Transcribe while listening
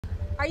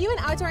Are you an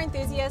outdoor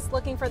enthusiast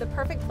looking for the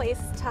perfect place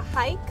to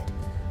hike,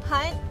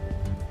 hunt,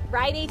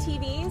 ride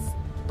ATVs,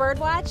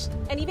 birdwatch,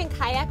 and even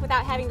kayak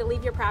without having to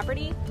leave your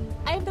property?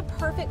 I have the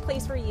perfect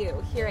place for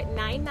you here at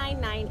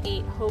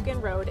 9998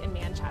 Hogan Road in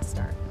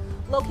Manchester.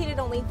 Located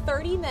only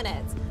 30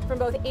 minutes from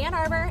both Ann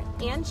Arbor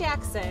and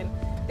Jackson,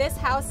 this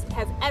house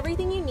has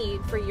everything you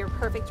need for your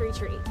perfect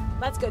retreat.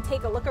 Let's go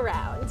take a look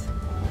around.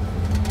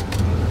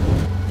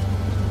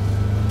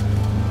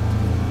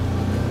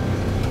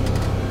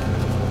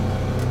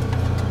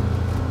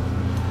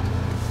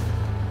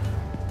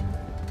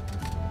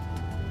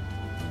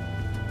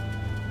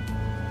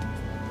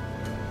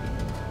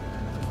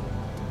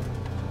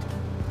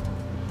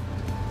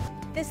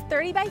 This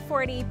 30 by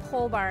 40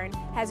 pole barn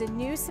has a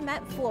new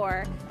cement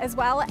floor as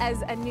well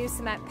as a new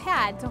cement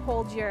pad to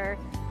hold your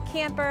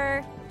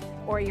camper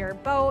or your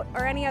boat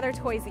or any other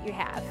toys that you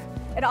have.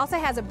 It also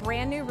has a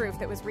brand new roof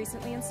that was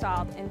recently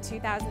installed in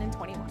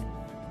 2021.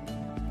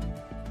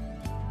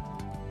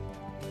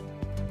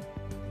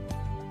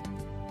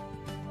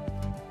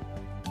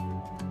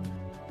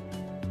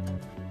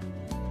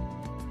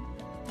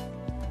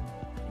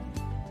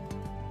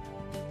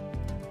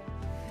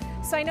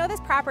 So I know this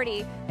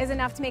property is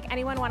enough to make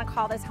anyone want to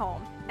call this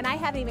home, and I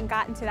haven't even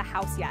gotten to the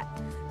house yet.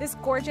 This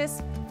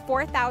gorgeous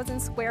 4,000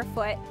 square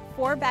foot,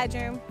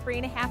 4-bedroom,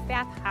 3.5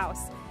 bath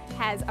house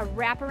has a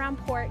wraparound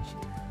porch,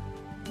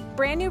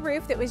 brand new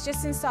roof that was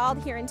just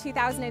installed here in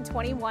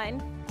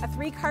 2021, a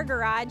 3-car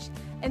garage,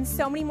 and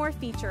so many more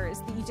features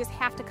that you just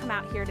have to come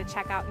out here to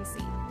check out and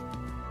see.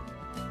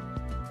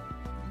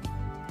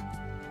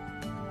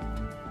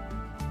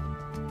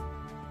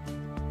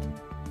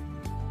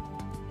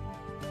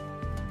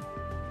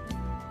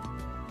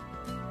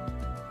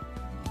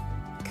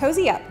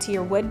 Cozy up to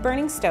your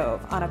wood-burning stove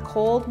on a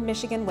cold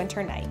Michigan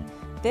winter night.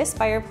 This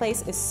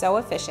fireplace is so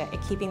efficient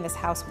at keeping this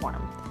house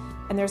warm,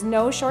 and there's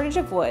no shortage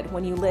of wood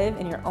when you live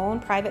in your own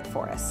private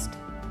forest.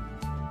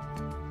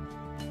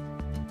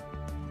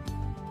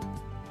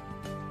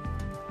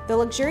 The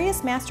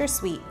luxurious master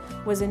suite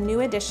was a new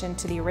addition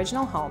to the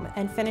original home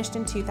and finished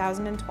in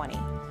 2020.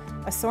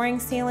 A soaring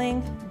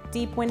ceiling,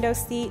 deep window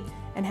seat,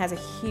 and has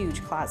a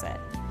huge closet.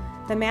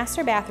 The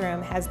master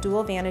bathroom has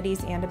dual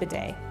vanities and a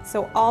bidet,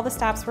 so all the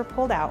stops were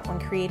pulled out when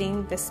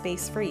creating this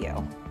space for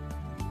you.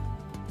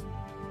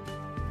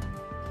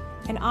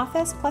 An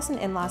office plus an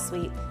in-law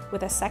suite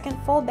with a second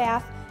full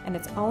bath and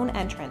its own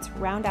entrance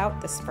round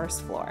out this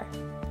first floor.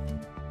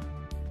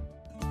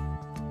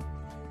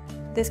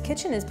 This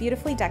kitchen is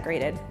beautifully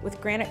decorated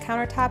with granite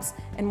countertops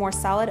and more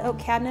solid oak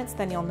cabinets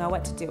than you'll know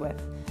what to do with.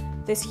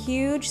 This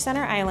huge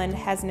center island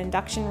has an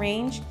induction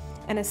range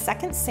and a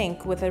second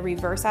sink with a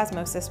reverse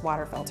osmosis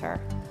water filter.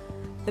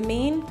 The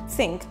main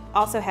sink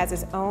also has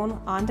its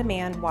own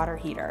on-demand water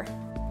heater.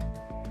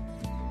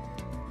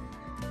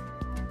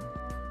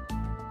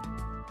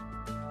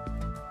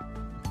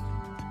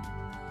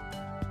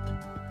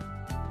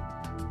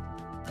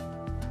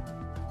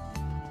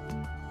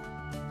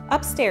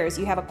 Upstairs,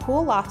 you have a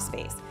cool loft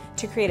space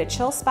to create a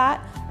chill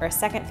spot or a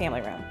second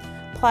family room.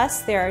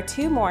 Plus, there are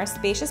 2 more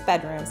spacious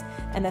bedrooms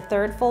and the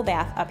 3rd full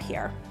bath up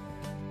here.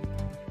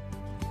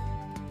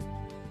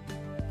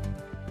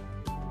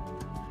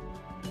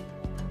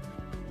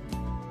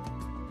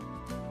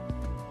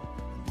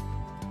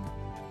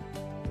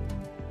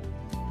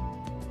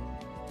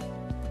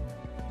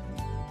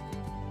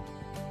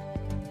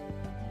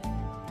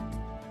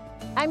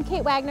 I'm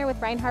Kate Wagner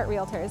with Reinhardt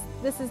Realtors.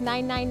 This is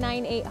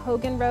 9998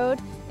 Hogan Road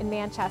in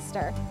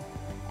Manchester.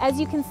 As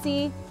you can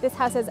see, this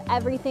house has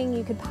everything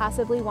you could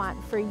possibly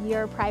want for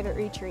your private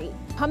retreat.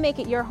 Come make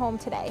it your home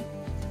today.